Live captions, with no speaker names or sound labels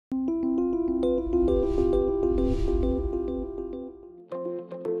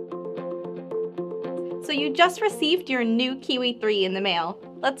so you just received your new Kiwi 3 in the mail.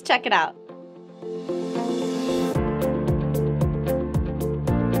 Let's check it out.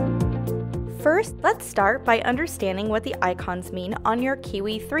 First, let's start by understanding what the icons mean on your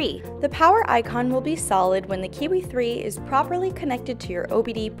Kiwi 3. The power icon will be solid when the Kiwi 3 is properly connected to your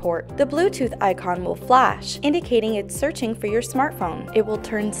OBD port. The Bluetooth icon will flash, indicating it's searching for your smartphone. It will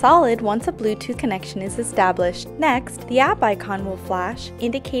turn solid once a Bluetooth connection is established. Next, the app icon will flash,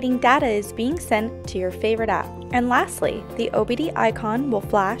 indicating data is being sent to your favorite app. And lastly, the OBD icon will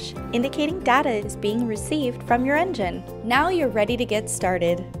flash, indicating data is being received from your engine. Now you're ready to get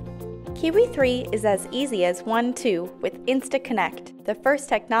started. Kiwi 3 is as easy as 1-2 with InstaConnect, the first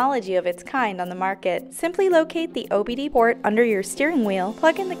technology of its kind on the market. Simply locate the OBD port under your steering wheel,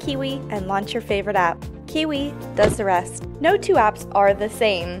 plug in the Kiwi, and launch your favorite app. Kiwi does the rest. No two apps are the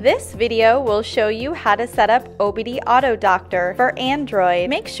same. This video will show you how to set up OBD Auto Doctor for Android.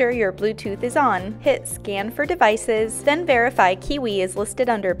 Make sure your Bluetooth is on. Hit Scan for Devices, then verify Kiwi is listed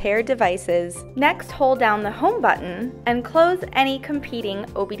under Paired Devices. Next, hold down the Home button and close any competing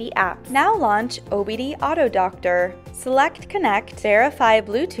OBD apps. Now launch OBD Auto Doctor. Select Connect, verify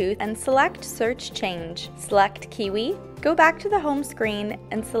Bluetooth, and select Search Change. Select Kiwi, go back to the home screen,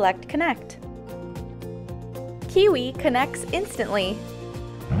 and select Connect. Kiwi connects instantly.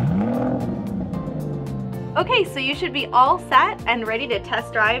 Okay, so you should be all set and ready to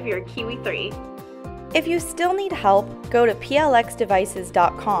test drive your Kiwi 3. If you still need help, go to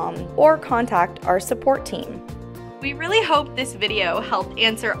plxdevices.com or contact our support team. We really hope this video helped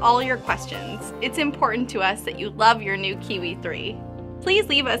answer all your questions. It's important to us that you love your new Kiwi 3. Please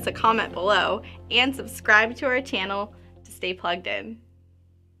leave us a comment below and subscribe to our channel to stay plugged in.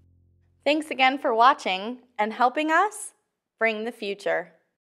 Thanks again for watching and helping us bring the future.